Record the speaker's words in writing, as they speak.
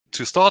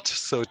to start.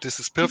 So this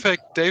is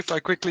perfect. Dave, I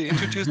quickly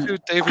introduce you.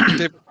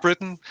 David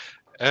Britton,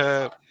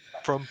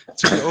 from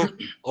CEO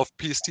of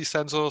PST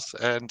Sensors,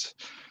 and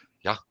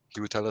yeah,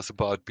 you tell us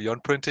about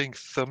beyond printing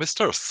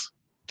thermistors.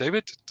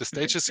 David, the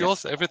stage is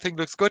yours. Everything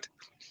looks good.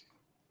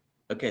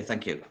 Okay,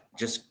 thank you.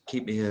 Just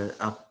keep me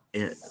up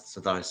so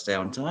that I stay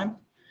on time.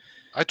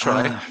 I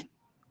try.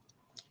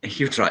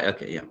 You try.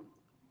 Okay, yeah.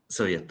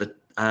 So yeah,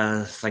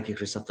 thank you,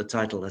 Christoph. The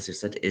title, as you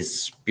said,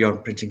 is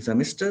Beyond Printing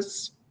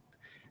Thermistors,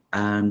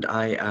 and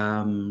I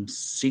am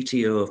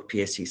CTO of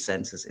PST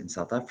Sensors in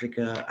South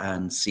Africa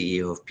and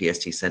CEO of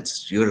PST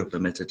Sensors Europe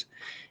Limited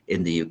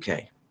in the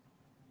UK.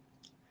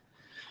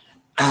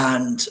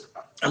 And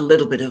a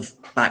little bit of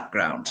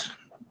background.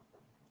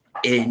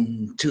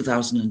 In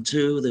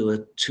 2002, there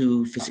were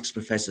two physics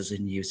professors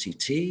in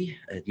UCT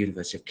at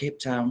University of Cape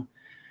Town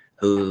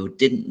who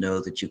didn't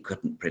know that you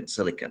couldn't print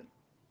silicon.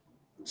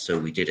 So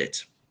we did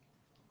it.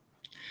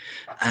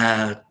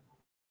 That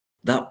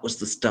was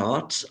the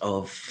start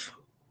of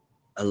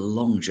a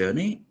long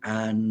journey,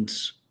 and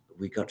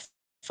we got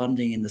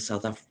funding in the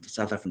South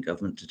African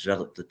government to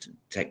develop the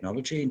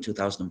technology in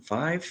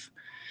 2005,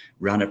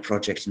 ran a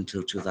project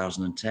until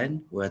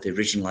 2010, where the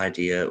original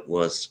idea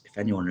was, if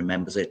anyone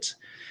remembers it,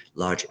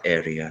 large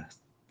area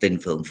thin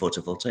film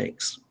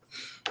photovoltaics.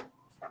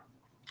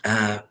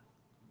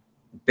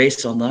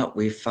 Based on that,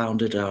 we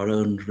founded our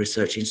own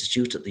research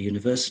institute at the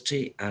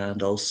university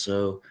and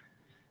also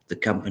the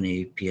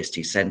company PST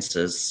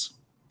Sensors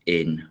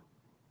in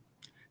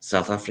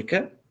South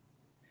Africa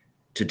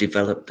to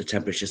develop the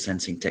temperature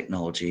sensing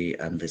technology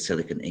and the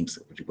silicon inks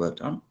that we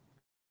worked on.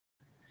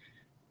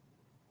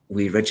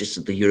 We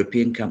registered the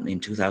European company in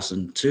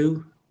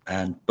 2002,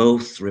 and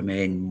both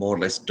remain more or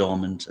less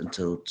dormant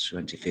until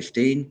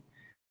 2015,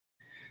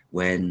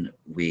 when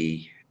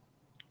we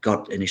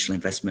got initial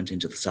investment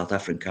into the South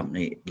African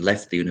company,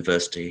 left the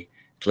university,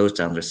 closed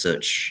down the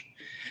research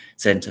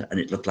center, and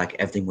it looked like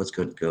everything was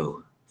going to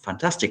go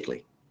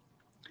fantastically.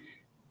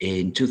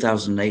 In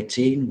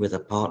 2018, with a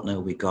partner,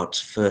 we got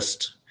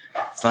first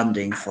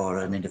funding for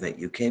an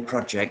Innovate UK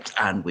project,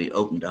 and we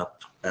opened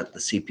up at the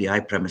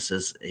CPI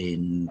premises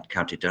in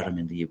County Durham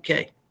in the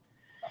UK.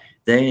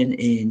 Then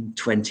in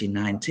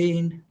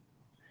 2019,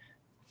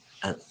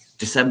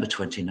 December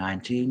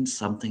 2019,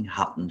 something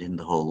happened in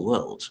the whole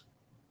world.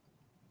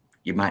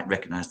 You might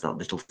recognize that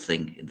little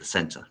thing in the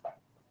center.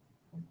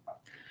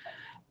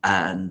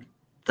 And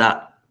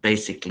that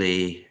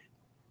basically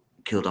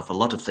killed off a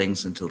lot of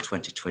things until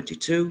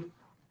 2022.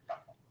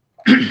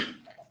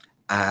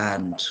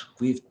 And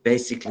we've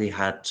basically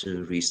had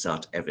to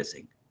restart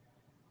everything.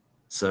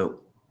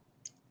 So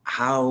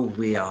how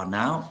we are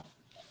now,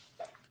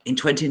 in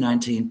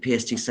 2019,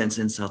 PST Sensors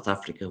in South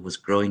Africa was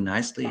growing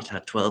nicely. It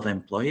had 12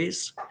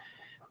 employees,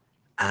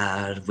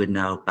 and we're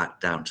now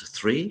back down to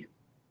 3.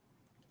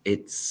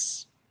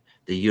 It's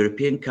the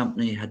European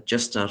company had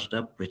just started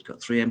up. We've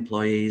got 3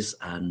 employees,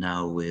 and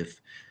now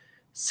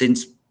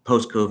since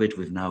post-COVID,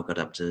 we've now got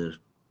up to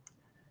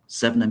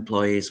 7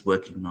 employees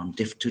working on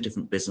 2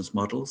 different business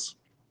models.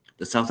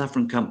 The South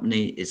African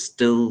company is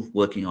still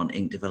working on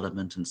ink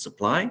development and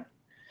supply.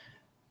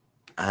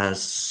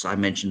 As I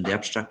mentioned in the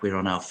abstract, we're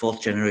on our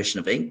 4th generation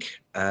of ink,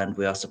 and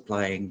we are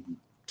supplying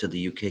to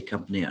the UK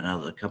company and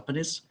other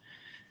companies.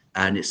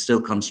 And it's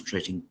still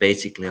concentrating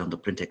basically on the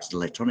print-ex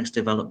electronics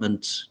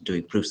development,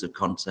 doing proofs of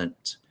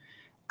concept,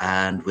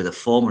 and with a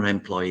former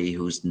employee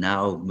who's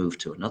now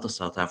moved to another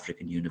South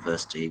African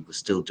university, we're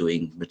still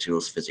doing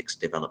materials physics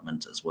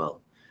development as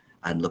well,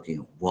 and looking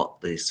at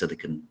what the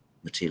silicon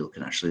material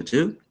can actually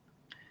do.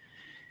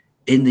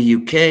 In the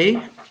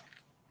UK,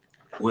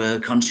 we're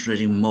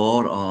concentrating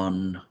more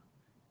on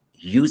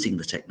using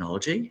the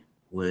technology.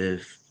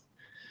 We're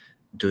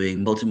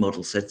doing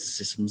multimodal sensor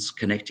systems,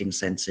 connecting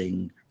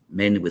sensing,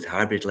 mainly with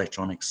hybrid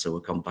electronics. So we're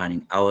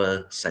combining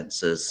our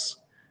sensors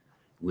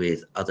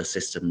with other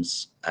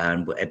systems,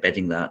 and we're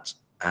embedding that.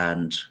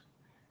 And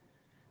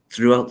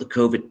throughout the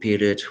COVID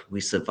period,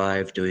 we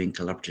survived doing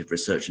collaborative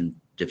research and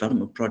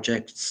development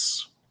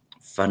projects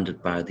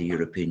funded by the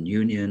European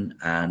Union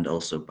and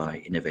also by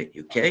Innovate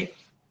UK.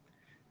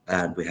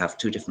 And we have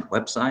 2 different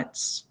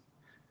websites.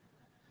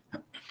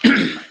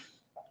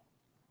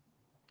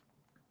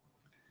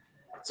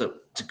 So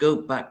to go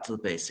back to the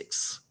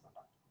basics,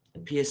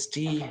 PST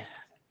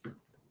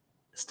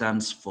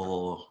stands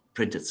for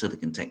Printed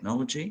Silicon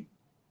Technology,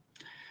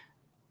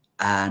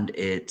 and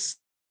it's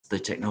the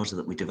technology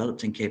that we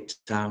developed in Cape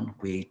Town.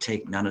 We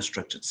take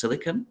nanostructured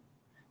silicon,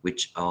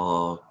 which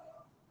are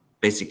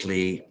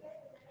basically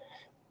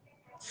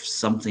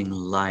something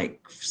like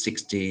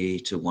 60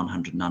 to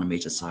 100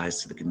 nanometer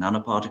size silicon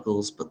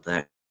nanoparticles, but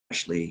they're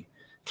actually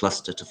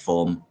clustered to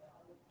form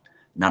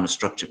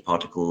nanostructured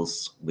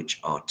particles,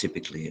 which are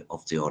typically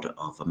of the order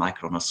of a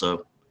micron or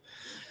so.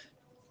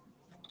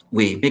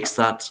 We mix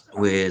that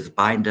with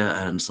binder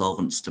and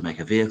solvents to make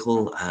a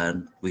vehicle,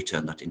 and we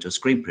turn that into a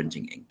screen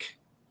printing ink.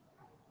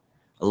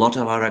 A lot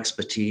of our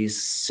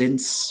expertise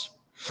since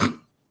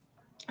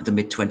the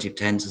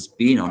mid-2010s has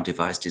been on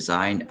device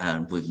design,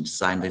 and we've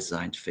designed the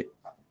design to fit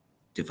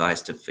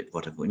device to fit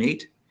whatever we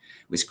need.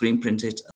 We screen print it